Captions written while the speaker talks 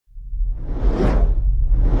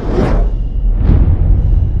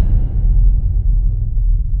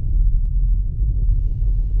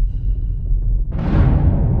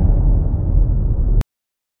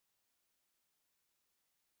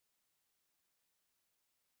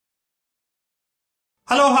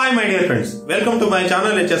Hello hi my dear friends, welcome to my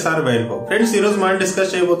channel HSR Bioinfo. Friends, ఈ రోజు మనం discuss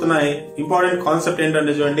చేయబోతున్న important concept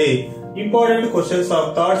ఏంటంటే చూడండి, important questions of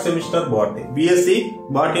third semester botany. B.Sc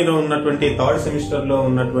బాటనీలో ఉన్నటువంటి third semester లో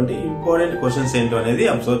ఉన్నటువంటి ఇంపార్టెంట్ క్వశ్చన్స్ ఏంటో అనేది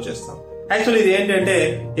అబ్జర్వ్ చేస్తాం. యాక్చువల్లీ ఇది ఏంటంటే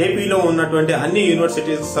ఏపీలో ఉన్నటువంటి అన్ని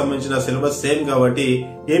యూనివర్సిటీస్ కి సంబంధించిన సిలబస్ సేమ్ కాబట్టి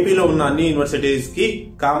ఏపీలో ఉన్న అన్ని యూనివర్సిటీస్ కి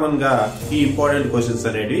కామన్ గా ఈ ఇంపార్టెంట్ క్వశ్చన్స్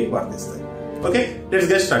అనేవి వర్తిస్తాయి. Okay, let's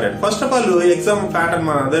get started. First of all exam pattern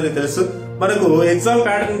మన అందరికీ తెలుసు. మనకు ఎగ్జామ్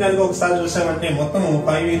ప్యాటర్న్ కనుక ఒకసారి చూసామంటే మొత్తం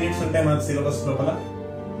 5 యూనిట్స్ ఉంటాయి మనకు సిలబస్ లోపల.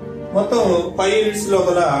 మొత్తం 5 యూనిట్స్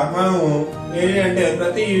లోపల మనం ఏంటంటే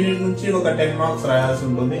ప్రతి యూనిట్ నుంచి ఒక 10 మార్క్స్ రాయాల్సి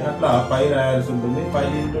ఉంటుంది. అట్లా 5 రాయాల్సి ఉంటుంది.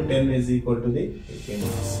 5 into 10 is equal to 18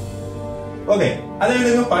 marks. Okay,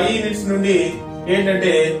 అదేవిధంగా 5 యూనిట్స్ నుండి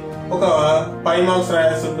ఏంటంటే ఒక 5 మార్క్స్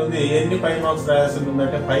రాయాల్సి ఉంటుంది. ఎన్ని 5 మార్క్స్ రాయాల్సి ఉంటుంది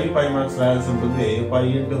అంటే 5 మార్క్స్ రాయాల్సి ఉంటుంది.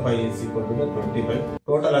 5 into 5 is equal to 25.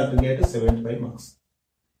 Total aggregate 75 marks.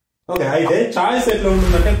 Okay, అయితే చాయిస్ ఎట్లా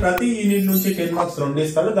ఉంటుందంటే ప్రతి యూనిట్ నుంచి 10 మార్క్స్ 2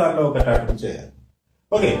 ఇస్తాడు, దాంట్లో ఒకటి అటెంప్ట్ చేయాలి.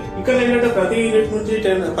 ఓకే, ఇక్కడ ఏంటంటే ప్రతి యూనిట్ నుంచి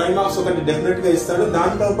 5 మార్క్స్ ఒకటి డెఫినెట్ గా ఇస్తాడు.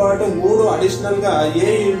 దాంతో పాటు 3 అడిషనల్ గా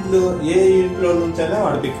ఏ యూనిట్ లో నుంచైనా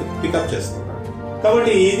వాడు పికప్ చేస్తున్నాడు.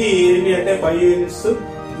 కాబట్టి ఇది ఏంటి అంటే 5 యూనిట్స్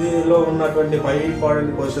దీనిలో ఉన్నటువంటి 5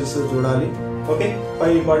 ఇంపార్టెంట్ క్వశ్చన్స్ చూడాలి. ఓకే,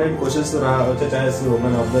 5 ఇంపార్టెంట్ క్వశ్చన్స్ వచ్చే ఛాయిస్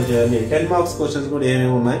మనం అబ్జర్వ్ చేయాలి. 10 మార్క్స్ క్వశ్చన్స్ కూడా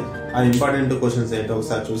ఏమేమి ఉన్నాయి, ఆ ఇంపార్టెంట్ క్వశ్చన్స్ ఏంటో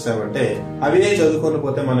ఒకసారి చూసామంటే అవే చదువుకొని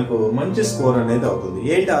పోతే మనకు మంచి స్కోర్ అనేది అవుతుంది.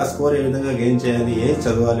 ఏంటి ఆ స్కోర్ ఏ విధంగా గెయిన్ చేయాలి, ఏం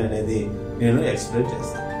చదవాలి అనేది నేను ఎక్స్ప్లెయిన్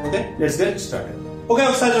చేస్తాను. Okay, let's get started. Okay,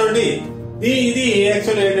 ఒకసారి చూడండి, ఇది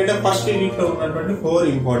యాక్చువల్ ఏంటంటే ఫస్ట్ యూనిట్ లో ఉన్నటువంటి 4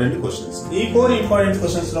 ఇంపార్టెంట్ క్వశ్చన్స్. ఈ 4 ఇంపార్టెంట్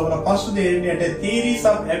క్వశ్చన్స్ లోపల ఫస్ట్ ఏంటి అంటే theories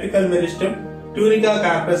of apical meristem, ట్యూనికా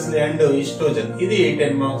corpus and oestrogen. ఇది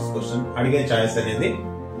 10 మార్క్స్ క్వశ్చన్ అడిగే ఛాయిస్ అనేది,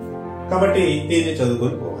 కాబట్టి దీన్ని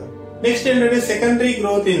చదువుకొని పోవాలి. నెక్స్ట్ ఏంటంటే సెకండరీ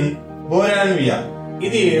గ్రోత్ ఇన్ బోరాన్వియా.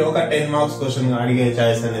 ఇది ఒక 10 మార్క్స్ క్వశ్చన్ అడిగే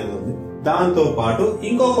ఛాయిస్ అనేది ఉంది. దాంతో పాటు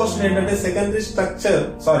ఇంకో క్వశ్చన్ ఏంటంటే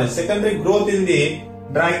సెకండరీ గ్రోత్ ఇన్ ది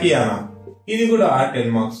డ్రాకియానా. ఇది కూడా 10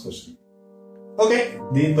 మార్క్స్ క్వశ్చన్. ఓకే,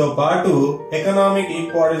 దీంతో పాటు economic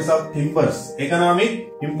importance of timbers. Economic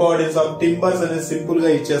importance of timbers అనేది సింపుల్ గా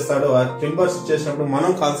ఇచ్చేస్తాడు. ఆ టింబర్స్ ఇచ్చేసినప్పుడు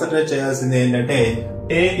మనం కాన్సన్ట్రేట్ చేయాల్సింది ఏంటంటే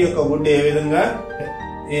టేక్ యొక్క వుడ్ ఏ విధంగా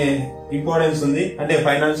ఇంపార్టెన్స్ ఉంది అంటే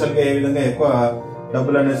ఫైనాన్షియల్ గా ఏ విధంగా ఎక్కువ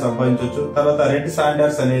డబ్బులు అనేది సంపాదించవచ్చు. తర్వాత రెడ్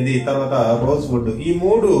శాండర్స్ అనేది, తర్వాత రోజ్ వుడ్, ఈ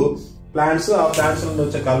 3 ప్లాంట్స్, ఆ ప్లాంట్స్ నుండి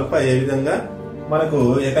వచ్చే కలప ఏ విధంగా మనకు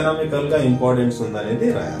ఎకనామికల్ గా ఇంపార్టెన్స్ ఉందనేది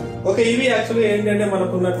రాయాలి. ఓకే, ఇవి యాక్చువల్లీ ఏంటంటే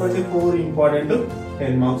మనకు ఉన్నటువంటి 4 important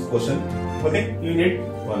 10 marks question. Okay, unit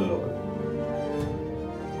 1 లో.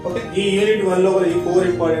 ఓకే, ఈ యూనిట్ 1 లో ఈ 4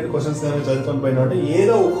 ఇంపార్టెంట్ క్వశ్చన్స్ చదువుకొని పోయినా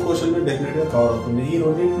ఏదో ఒక క్వశ్చన్ డెఫినెట్ గా కవర్ అవుతుంది. ఈ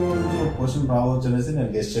రెండింటిలో నుండి ఒక క్వశ్చన్ రావచ్చు అనేసి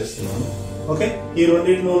నేను గెస్ చేస్తున్నాను. ఓకే, ఈ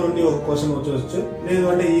రెండింటిలో నుండి ఒక క్వశ్చన్ వచ్చి లేదు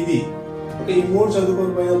అంటే ఇది. ఓకే, ఈ 3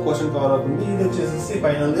 చదువుకొని పోయిన క్వశ్చన్ కవర్ అవుతుంది. ఇది వచ్చేసి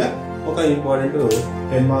ఫైనల్ గా ఒక ఇంపార్టెంట్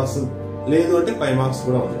 10 మార్క్స్, లేదు అంటే 5 మార్క్స్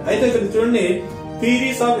కూడా ఉంది. అయితే ఇక్కడ చూడండి,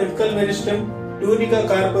 theories of apical meristem, ట్యూనికా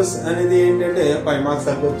corpus అనేది ఏంటంటే 5 మార్క్స్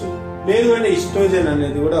అడగవచ్చు, లేదు అంటే ఈస్ట్రోజన్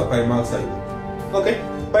అనేది కూడా 5 మార్క్స్ అడగచ్చు. ఓకే,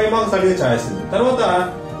 5 మార్క్స్ అడిగే ఛాయిస్ ఉంది. తర్వాత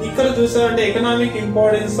ఇక్కడ చూసారంటే economic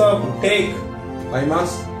importance of take 5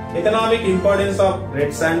 marks, economic importance of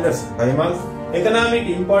red Sanders 5 marks, economic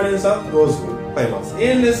importance of rose would 5 marks.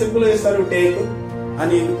 ఏం లేదు, సింపుల్ గా ఇస్తారు, టేక్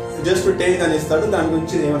అని జస్ట్ టేక్ అని ఇస్తాడు. దాని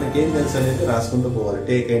గురించి మనకి ఏం తెలుసు అనేది రాసుకుంటూ పోవాలి.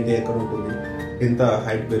 టేక్ ఏంటి, ఎక్కడ ఉంటుంది, ఎంత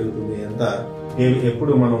హైట్ పెరుగుతుంది, ఎంత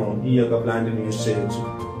ఎప్పుడు మనం ఈ యొక్క ప్లాంట్ ని యూజ్ చేయొచ్చు.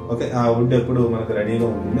 ఓకే, ఆ వుడ్ ఎప్పుడు మనకు రెడీగా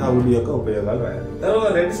ఉంటుంది, ఆ వుడ్ యొక్క ఉపయోగాలు రాయాలి. తర్వాత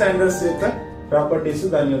రెడ్ శాండర్స్ యొక్క ప్రాపర్టీస్,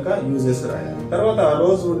 దాని యొక్క యూజెస్ రాయాలి. తర్వాత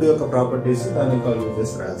రోజ్ వుడ్ యొక్క ప్రాపర్టీస్, దాని యొక్క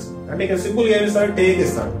యూజెస్ రాయాల్సి. అంటే ఇక్కడ సింపుల్ గా ఏమి ఇస్తాడు, టేక్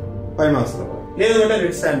ఇస్తాడు 5 మార్క్స్ లో, లేదు అంటే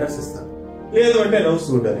రెడ్ శాండర్స్ ఇస్తాడు, లేదు అంటే రోజ్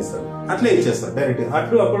వుడ్ అని ఇస్తాడు. అట్లే ఇచ్చేస్తాడు డైరెక్ట్.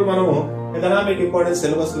 అప్పుడు మనం ఎకనామిక్ ఇంపార్టెన్స్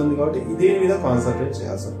సిలబస్ ఉంది కాబట్టి దీని మీద కాన్సన్ట్రేట్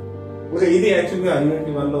చేయాల్సి ఉంటుంది. ఓకే, ఇది యాక్చువల్ గా యూనిట్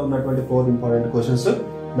 1 లో ఉన్నటువంటి 4 ఇంపార్టెంట్ క్వశ్చన్స్.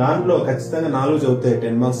 దాంట్లో ఖచ్చితంగా 4 చదివితే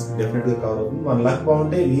 10 మార్క్స్ డెఫినెట్ గా కవర్ అవుతుంది. మన లక్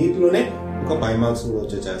బాగుంటే వీటిలోనే ఒక 5 మార్క్స్ కూడా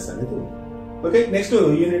వచ్చే ఛాన్స్ అనేది ఉంది. ఓకే, నెక్స్ట్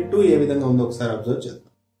యూనిట్ 2 ఏ విధంగా ఉందో ఒకసారి అబ్జర్వ్ చేద్దాం.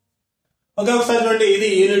 ఓకే, ఒకసారి చూడండి, ఇది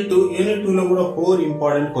యూనిట్ 2. యూనిట్ 2 లో కూడా 4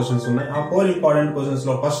 ఇంపార్టెంట్ క్వశ్చన్స్ ఉన్నాయి. ఆ 4 ఇంపార్టెంట్ క్వశ్చన్స్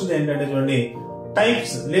లో ఫస్ట్ ఏంటంటే చూడండి,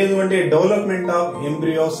 టైప్స్ లేదు అంటే డెవలప్మెంట్ ఆఫ్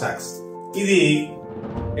ఎంబ్రియో సాక్స్. ఇది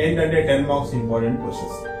ఏంటంటే 10 marks important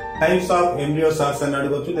questions. Types of embryo socks అని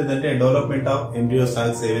అడగొచ్చు, లేదంటే డెవలప్మెంట్ ఆఫ్ ఎంబ్రియో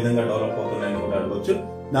సాక్స్ ఏ విధంగా డెవలప్ అవుతున్నాయని కూడా అడగొచ్చు.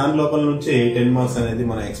 దాని లోపల నుంచి 10 మార్క్స్ అనేది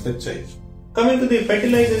మనం ఎక్స్పెక్ట్ చేయొచ్చు. Coming to the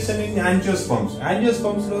fertilisation in angiosperms.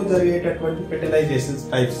 Angiosperms లో జరిగేటటువంటి ఫెర్టిలైజేషన్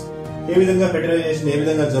టైప్స్, ఏ విధంగా ఫెర్టిలైజేషన్ ఏ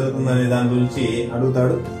విధంగా జరుగుతుంది అనే దాని గురించి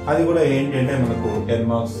అడుగుతాడు. అది కూడా ఏంటంటే మనకు 10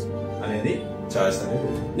 మార్క్స్ అనేది చాయిస్ అనేది.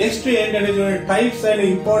 నెక్స్ట్ ఏంటంటే చూడండి, types and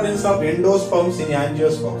importance of ఎండోస్పర్మ్స్ in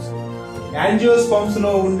angiosperms. Angiosperms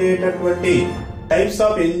లో ఉండేటటువంటి టైప్స్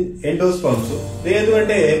ఆఫ్ ఎండోస్పర్మ్స్, లేదు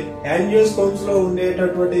అంటే యాంజియోస్పర్మ్స్ లో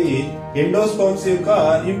ఉండేటటువంటి ఎండోస్పర్మ్స్ యొక్క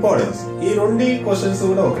ఇంపార్టెన్స్. ఈ రెండు క్వశ్చన్స్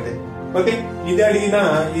కూడా ఒకటే. ఓకే, ఇది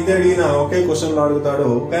అడిగినా ఒకే క్వశ్చన్ లో అడుగుతాడు.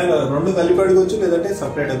 రెండు కలిపి అడగొచ్చు, లేదంటే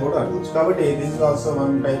సపరేట్ కూడా అడగొచ్చు. కాబట్టి this is also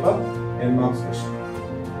one type of 10 marks question.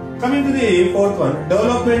 Coming to the fourth one,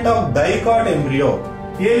 development of dicot embryo.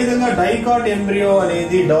 ఏ విధంగా డైకాట్ ఎంబ్రియో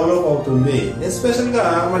అనేది డెవలప్ అవుతుంది, ఎస్పెషల్ గా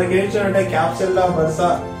మనకి ఏంటంటే క్యాప్సుల్లా బర్సా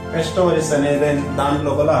పెస్టోరిస్ అనేది దాని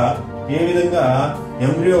లోపల ఏ విధంగా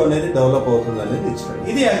ఎంబ్రియో అనేది డెవలప్ అవుతుంది అనేది ఇచ్చాడు.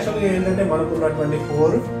 ఇది యాక్చువల్గా ఏంటంటే మనకున్నటువంటి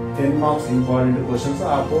 4 10 మార్క్స్ ఇంపార్టెంట్ క్వశ్చన్స్.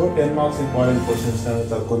 ఆ 4 10 మార్క్స్ ఇంపార్టెంట్ క్వశ్చన్స్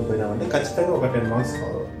చదువుకొని పోయినామంటే ఖచ్చితంగా ఒక 10 మార్క్స్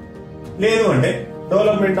కావాలి. లేదు అంటే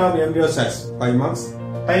development of embryo socks 5 marks,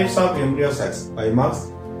 types of embryo socks 5 marks,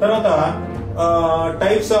 తర్వాత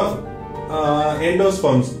types of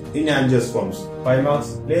ఎండోస్పర్మ్స్ in angiosperms 5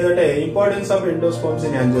 marks, లేదంటే importance of ఎండోస్పర్మ్స్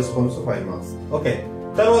in angiosperms 5 marks. Okay,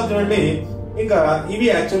 తర్వాత చూడండి ఇంకా ఇవి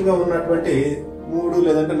యాక్చువల్ గా ఉన్నటువంటి 3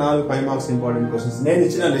 లేదంటే 4 5 మార్క్స్ ఇంపార్టెంట్ క్వశ్చన్స్ నేను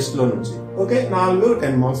ఇచ్చిన లిస్ట్ లో నుంచి. Okay, 4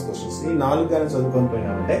 10 marks questions. ఈ 4 కానీ చదువుకొని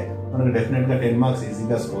పోయినామంటే మనకు డెఫినెట్ గా 10 మార్క్స్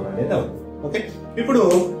ఈజీగా స్కోర్ అనేది అవుతుంది. ఓకే, ఇప్పుడు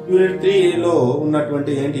యూనిట్ 3 లో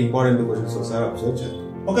ఉన్నటువంటి ఏంటి ఇంపార్టెంట్ క్వశ్చన్స్ ఒకసారి అబ్జర్వ్ చేద్దాం.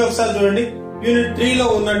 ఓకే, ఒకసారి చూడండి. యూనిట్ 3 లో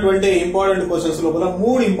ఉన్నటువంటి ఇంపార్టెంట్ క్వశ్చన్స్ లోపల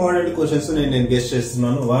 3 ఇంపార్టెంట్ క్వశ్చన్స్ నేను గెస్ట్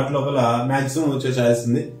చేస్తున్నాను. వాటి లోపల మాక్సిమం వచ్చే ఛాయిస్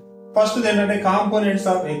ఉంది. ఫస్ట్ ఏంటంటే కాంపోనెంట్స్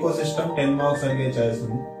ఆఫ్ ఎకోసిస్టమ్ 10 మార్క్స్ అడిగే ఛాయిస్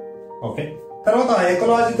ఉంది. ఓకే, తర్వాత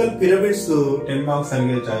ఎకలాజికల్ పిరమిడ్స్ 10 మార్క్స్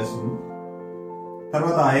అడిగే ఛాయిస్ ఉంది.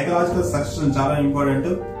 తర్వాత ఎకలాజికల్ సక్సెషన్ చాలా ఇంపార్టెంట్.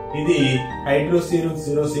 ఇది హైడ్రోసీర్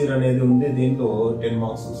జీరోసీర్ అనేది ఉంది. దీంట్లో 10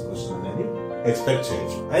 మార్క్స్ క్వశ్చన్ అనేది ఎక్స్పెక్ట్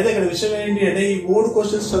చేయొచ్చు. అయితే ఇక్కడ విషయం ఏంటి అంటే ఈ 3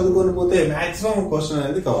 క్వశ్చన్స్ చదువుకొని పోతే మాక్సిమం క్వశ్చన్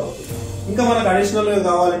అనేది కవర్ అవుతుంది. ఇంకా మనకు అడిషనల్ గా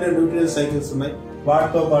కావాలంటే న్యూట్రియన్ సైకిల్స్ ఉన్నాయి.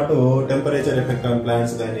 వాటితో పాటు టెంపరేచర్ ఎఫెక్ట్ ఆన్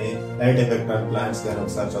ప్లాంట్స్ కానీ లైట్ ఎఫెక్ట్ ఆన్ ప్లాంట్స్ కానీ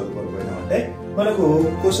ఒకసారి చదువుకొని పోయినామంటే మనకు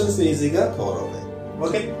క్వశ్చన్స్ ఈజీగా కవర్ అవుతాయి.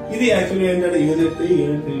 ఓకే, ఇది యాక్చువల్లీ ఏంటంటే యూనిట్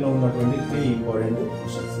 3 లో ఉన్నటువంటి 3 ఇంపార్టెంట్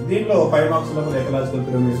క్వశ్చన్స్. దీంట్లో 5 మార్క్స్ లో ఎకలాజికల్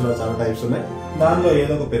పిరమిడ్స్ లో చాలా టైప్స్ ఉన్నాయి. దానిలో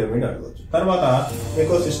ఏదో ఒక పిరమిడ్ అడగవచ్చు. తర్వాత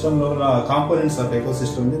ఎకో సిస్టమ్ లో కాంపోనెంట్స్ ఆఫ్ ఎకో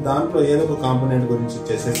సిస్టమ్ ఉంది. దాంట్లో ఏదో ఒక కాంపోనెంట్ గురించి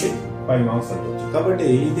చేసేసి 5 మార్క్స్ అడగవచ్చు. కాబట్టి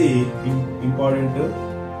ఇది ఇంపార్టెంట్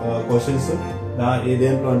క్వశ్చన్స్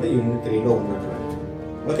దేంట్లో అంటే యూనిట్ 3 లో ఉన్నటువంటి.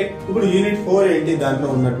 ఓకే, ఇప్పుడు యూనిట్ 4 ఏంటి, దాంట్లో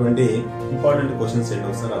ఉన్నటువంటి ఇంపార్టెంట్ క్వశ్చన్స్ ఏంటి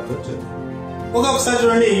ఒకసారి అబ్జర్వ్ చేద్దాం. ఒకసారి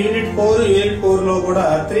చూడండి. యూనిట్ 4 లో కూడా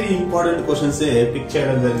 3 ఇంపార్టెంట్ క్వశ్చన్స్ పిక్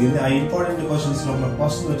చేయడం జరిగింది. ఆ ఇంపార్టెంట్ క్వశ్చన్స్ లో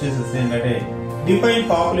ఫస్ట్ వచ్చేసి ఏంటంటే define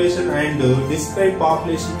population and describe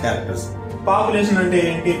population characters. Population అంటే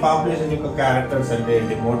ఏంటి, పాపులేషన్ యొక్క క్యారెక్టర్స్ అంటే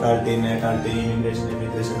ఏంటి, మోటాలిటీ, నేటాలిటీ,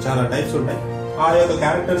 ఇమిగ్రేషన్ చాలా టైప్స్ ఉంటాయి. ఆ యొక్క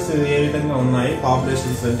క్యారెక్టర్స్ ఏ విధంగా ఉన్నాయి,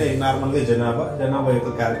 పాపులేషన్స్ అంటే నార్మల్ గా జనాభా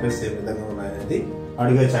యొక్క క్యారెక్టర్స్ ఏ విధంగా ఉన్నాయి అనేది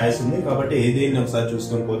అడిగే ఛాయిస్ ఉంది. కాబట్టి దీన్ని ఒకసారి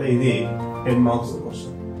చూసుకొని పోతే ఇది 10 మార్క్స్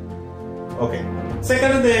క్వశ్చన్. ఓకే,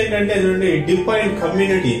 సెకండ్ ఏంటంటే define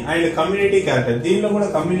community and community character. దీనిలో కూడా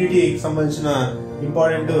కమ్యూనిటీకి సంబంధించిన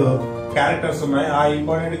ఇంపార్టెంట్ క్యారెక్టర్స్ ఉన్నాయి. ఆ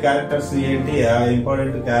ఇంపార్టెంట్ క్యారెక్టర్స్ ఏంటి, ఆ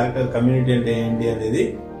ఇంపార్టెంట్ క్యారెక్టర్ కమ్యూనిటీ అంటే ఏంటి అనేది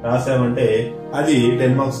రాసామంటే అది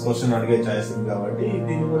 10 మార్క్స్ క్వశ్చన్ అడిగే ఛాయిస్ ఉంది. కాబట్టి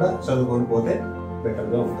దీన్ని కూడా చదువుకొని పోతే బెటర్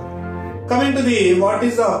గా ఉంటుంది. Coming to the what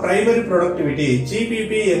is the primary productivity,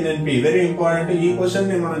 GPP NNP very important. ఈ క్వశ్చన్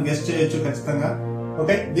ని మనం గెస్ట్ చేయొచ్చు ఖచ్చితంగా.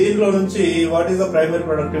 ఓకే, దీనిలో నుంచి what is the primary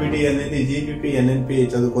productivity అనేది జీపీపీ ఎన్ఎన్పి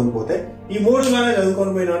చదువుకొని పోతే ఈ 3 గానే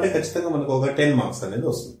చదువుకొని పోయినా అంటే ఖచ్చితంగా మనకు ఒక 10 మార్క్స్ అనేది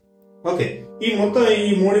వస్తుంది. ఓకే, ఈ మొత్తం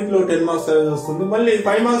ఈ 3లో 10 మార్క్స్ అనేది వస్తుంది. మళ్ళీ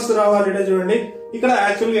 5 మార్క్స్ రావాలంటే చూడండి ఇక్కడ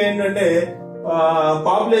యాక్చువల్ గా ఏంటంటే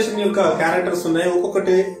పాపులేషన్ యొక్క క్యారెక్టర్స్ ఉన్నాయి.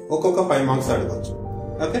 ఒక్కొక్క 5 మార్క్స్ అడగచ్చు.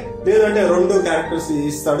 ఓకే, లేదంటే 2 క్యారెక్టర్స్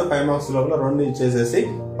ఇస్తాడు 5 మార్క్స్ లోపల 2 ఇచ్చేసేసి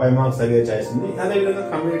 5 మార్క్స్ అడిగే ఛాయిస్ ఉంది. అదే విధంగా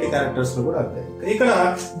కమ్యూనిటీ క్యారెక్టర్స్ లో కూడా అదే. ఇక్కడ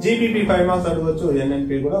జీపీపీ 5 మార్క్స్ అడగవచ్చు,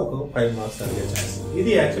 ఎన్ఎన్పి కూడా ఒక 5 మార్క్స్ అడిగే ఛాయిస్.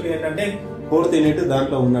 ఇది యాక్చువల్లీ ఏంటంటే 4th యూనిట్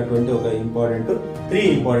దాంట్లో ఉన్నటువంటి ఒక ఇంపార్టెంట్ 3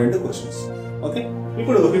 ఇంపార్టెంట్ క్వశ్చన్స్. ఓకే,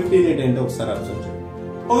 ఇప్పుడు 5th యూనిట్ ఏంటో ఒకసారి అబ్జర్వ్ చేయండి.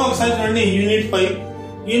 ఒకసారి చూడండి. యూనిట్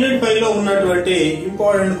 5 లో ఉన్నటువంటి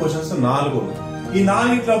ఇంపార్టెంట్ క్వశ్చన్స్ 4 ఉన్నాయి. ఈ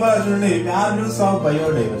 4 చూడండి వాల్యూస్ ఆఫ్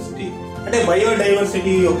బయోడైవర్సిటీ. అంటే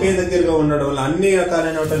బయోడైవర్సిటీ ఒకే దగ్గరగా ఉండడం వల్ల అన్ని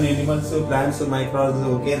రకాలైనటువంటి ఎనిమల్స్, ప్లాంట్స్, మైక్రోబ్స్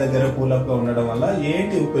ఒకే దగ్గర కూలప్ గా ఉండడం వల్ల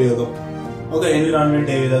ఏంటి ఉపయోగం, ఒక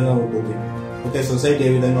ఎన్విరాన్మెంట్ ఏ విధంగా ఉంటుంది, ఓకే సొసైటీ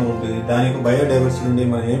ఏ విధంగా ఉంటుంది, దానికి బయోడైవర్సిటీ నుండి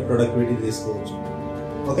మనం ఏ ప్రొడక్టివిటీ తీసుకోవచ్చు.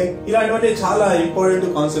 ఓకే, ఇలాంటి చాలా ఇంపార్టెంట్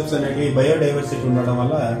కాన్సెప్ట్స్ అనేవి బయోడైవర్సిటీ ఉండడం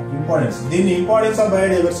వల్ల ఇంపార్టెన్స్. దీన్ని ఇంపార్టెన్స్ ఆఫ్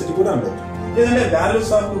బయోడైవర్సిటీ కూడా అనవచ్చు, లేదంటే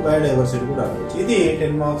వాల్యూస్ ఆఫ్ బయోడైవర్సిటీ కూడా అనవచ్చు. ఇది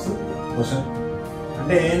 10 మార్క్స్ క్వశ్చన్.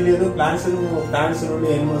 అంటే ఏం లేదు, ప్లాంట్స్ నుండి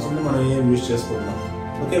ఎనిమల్స్ నుండి మనం ఏం యూజ్ చేసుకుంటున్నాం.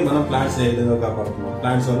 ఓకే, మనం ప్లాంట్స్ ఏ విధంగా కాపాడుతున్నాం,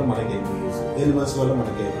 ప్లాంట్స్ వల్ల మనకి ఏం యూజ్, ఎనిమల్స్ వల్ల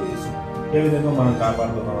మనకి ఏం యూజ్, ఏ విధంగా మనం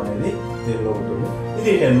కాపాడుతున్నాం అనేది దీనిలో ఉంటుంది.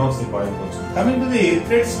 ఇది 10 marks important question. Coming to the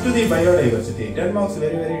threats to the biodiversity, 10 marks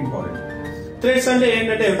very very important. Threats అంటే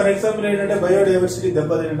ఏంటంటే ఫర్ ఎగ్జాంపుల్ ఏంటంటే బయోడైవర్సిటీ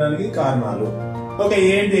దెబ్బతినడానికి కారణాలు. ఓకే,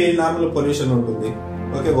 ఏంటి నార్మల్ పొల్యూషన్ ఉంటుంది,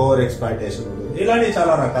 ఓకే, ఓవర్ ఎక్స్‌ప్లాయిటేషన్ ఉంటుంది, ఇలాంటివి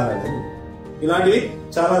చాలా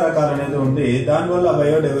రకాలు అనేది ఉంది. దానివల్ల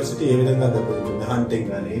బయోడైవర్సిటీ ఏ విధంగా దెబ్బతింటుంది, హంటింగ్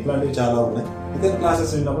కానీ ఇట్లాంటివి చాలా ఉన్నాయి. ఇదే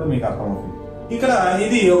క్లాసెస్ విన్నప్పుడు మీకు అర్థమవుతుంది. ఇక్కడ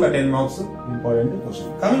ఇది ఒక 10 marks important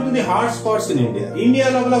question. Coming to the hot spots in India. India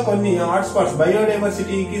లోపల కొన్ని హాట్ స్పాట్స్,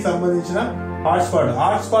 బయోడైవర్సిటీకి సంబంధించిన హాట్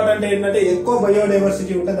స్పాట్ అంటే ఏంటంటే ఎక్కువ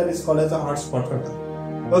బయోడైవర్సిటీ ఉంటే that is called as hot spot అంటారు.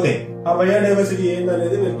 ఓకే, ఆ బయోడైవర్సిటీ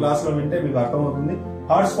ఏంటనేది మీరు క్లాస్ లో వింటే మీకు అర్థమవుతుంది.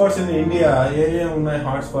 హాట్ స్పాట్స్ ఇన్ ఇండియా ఏ ఉన్నాయి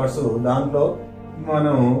హాట్ స్పాట్స్, దాంట్లో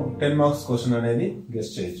మనం 10 మార్క్స్ క్వశ్చన్ అనేది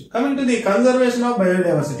గెస్ట్ చేయొచ్చు. Coming to the conservation of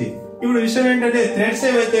biodiversity. ఇప్పుడు విషయం ఏంటంటే థ్రెడ్స్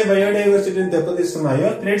ఏవైతే బయోడైవర్సిటీని దెబ్బతీస్తున్నాయో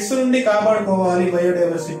థ్రెడ్స్ నుండి కాపాడుకోవాలి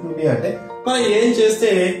బయోడైవర్సిటీ నుండి అంటే మనం ఏం చేస్తే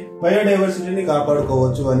బయోడైవర్సిటీని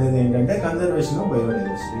కాపాడుకోవచ్చు అనేది ఏంటంటే conservation of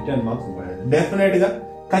biodiversity. 10 marks definite గా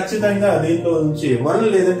ఖచ్చితంగా దీంట్లో నుంచి 1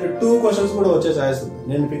 లేదంటే 2 క్వశ్చన్స్ కూడా వచ్చే ఛాయిస్ ఉంది.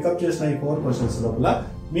 నేను పికప్ చేసిన ఈ 4 క్వశ్చన్స్ లోపల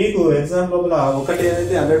మీకు ఎగ్జామ్ లోపల ఒకటి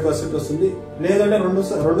అనేది 100% వస్తుంది, లేదంటే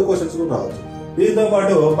రెండు క్వశ్చన్స్ కూడా రావచ్చు. దీంతో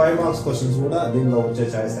పాటు 5 మార్క్స్ క్వశ్చన్స్ కూడా దీనిలో వచ్చే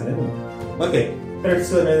ఛాయిస్ అనేది ఉంది. ఓకే,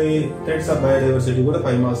 థ్రెడ్స్ ఆఫ్ బయోడైవర్సిటీ కూడా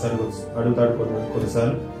 5 మార్క్స్ అడుగుతాడు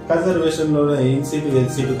కొన్నిసార్లు. కన్జర్వేషన్ లో ఇన్సిటు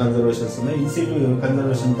ఎక్సిటు కన్జర్వేషన్స్ ఉన్నాయి. ఇన్సిటు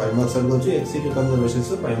కన్జర్వేషన్ 5 మార్క్స్ అడగవచ్చు, ఎక్సిటు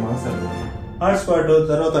కన్జర్వేషన్స్ 5 మార్క్స్ అడగవచ్చు. హాట్ స్పాట్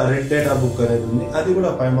తర్వాత రెడ్ డేటా బుక్ అనేది ఉంది, అది కూడా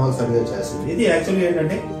 5 మార్క్స్ అడిగే ఛాయిస్ ఉంది. ఇది యాక్చువల్గా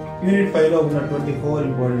ఏంటంటే యూనిట్ 5 లో ఉన్నటువంటి 4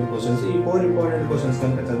 ఇంపార్టెంట్ క్వశ్చన్స్. ఈ 4 ఇంపార్టెంట్ క్వశ్చన్స్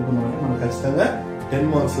కనుక చదువుకున్నామంటే మనం ఖచ్చితంగా 10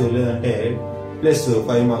 మార్క్స్ లేదంటే ప్లస్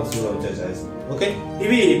 5 మార్క్స్ కూడా వచ్చే ఛాయిస్. ఓకే,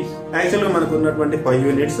 ఇవి యాక్చువల్ గా మనకు ఉన్నటువంటి 5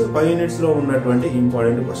 యూనిట్స్ లో ఉన్నటువంటి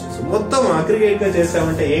ఇంపార్టెంట్ క్వశ్చన్స్. మొత్తం అగ్రిగేట్ గా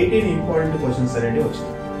చేసామంటే 18 ఇంపార్టెంట్ క్వశ్చన్స్ అనేవి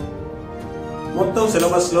వచ్చినాయి. మొత్తం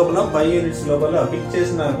సిలబస్ లోపల 5 యూనిట్స్ లోపల పిక్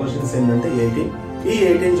చేసిన క్వశ్చన్స్ ఏంటంటే 18. ఈ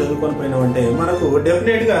 18 చదువుకొని పోయినామంటే మనకు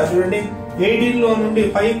డెఫినెట్ గా చూడండి 18 లో నుండి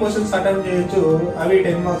 5 క్వశ్చన్స్ అటెంప్ట్ చేయొచ్చు. అవి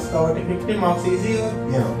 10 మార్క్స్ కాబట్టి 50 మార్క్స్ ఈజీగా.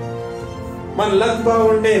 మన లక్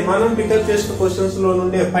బాగుంటే మనం పికప్ చేసిన క్వశ్చన్స్ లో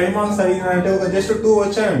నుండి 5 మార్క్స్ అడిగినంటే ఒక జస్ట్ 2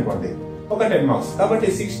 వచ్చాయనుకోండి, ఒక 10 మార్క్స్ కాబట్టి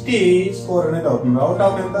 60 స్కోర్ అనేది అవుతుంది. అవుట్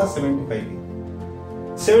ఆఫ్ ఎంత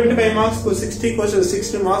 75 మార్క్స్ కు 60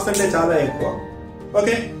 మార్క్స్ అంటే చాలా ఎక్కువ.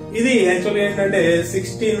 ఓకే, ఇది యాక్చువల్గా ఏంటంటే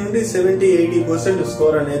 60 నుండి 70-80%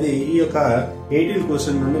 స్కోర్ అనేది ఈ యొక్క 18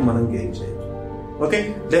 క్వశ్చన్ నుండి మనం గెయిన్ చేయొచ్చు. ఓకే,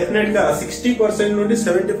 డెఫినెట్ గా 60% నుండి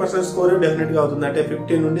 70% స్కోర్ డెఫినెట్ గా అవుతుంది. అంటే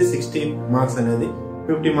 50 నుండి 60 మార్క్స్ అనేది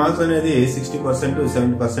 50 మార్క్స్ అనేది 60%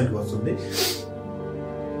 70% వస్తుంది.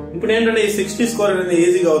 ఇప్పుడు ఏంటంటే ఈ 60 స్కోర్ అనేది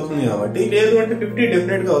ఈజీగా అవుతుంది కాబట్టి, లేదు అంటే 50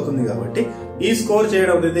 డెఫినెట్ గా అవుతుంది కాబట్టి ఈ స్కోర్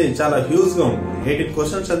చేయడం అనేది చాలా హ్యూజ్ గా ఉంటుంది. 18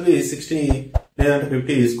 క్వశ్చన్స్ చదివి 60 లేదంటే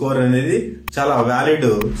 50 స్కోర్ అనేది చాలా వ్యాలిడ్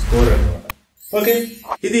స్కోర్ అనమాట. ఓకే,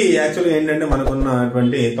 ఇది యాక్చువల్గా ఏంటంటే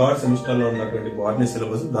మనకున్నటువంటి థర్డ్ సెమిస్టర్ లో ఉన్నటువంటి బాటనీ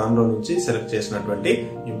సిలబస్, దానిలో నుంచి సెలెక్ట్ చేసినటువంటి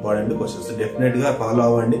ఇంపార్టెంట్ క్వశ్చన్స్. డెఫినెట్ గా ఫాలో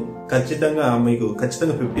అవ్వండి, ఖచ్చితంగా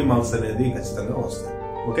 50 మార్క్స్ అనేది ఖచ్చితంగా వస్తాయి.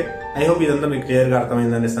 ఓకే, ఐ హోప్ ఇదంతా మీకు క్లియర్ గా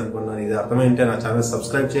అర్థమైందనేసి అనుకున్నాను. ఇది అర్థమైంటే నా ఛానల్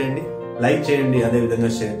సబ్స్క్రైబ్ చేయండి, లైక్ చేయండి, అదే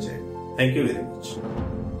విధంగా షేర్ చేయండి. Thank you very much.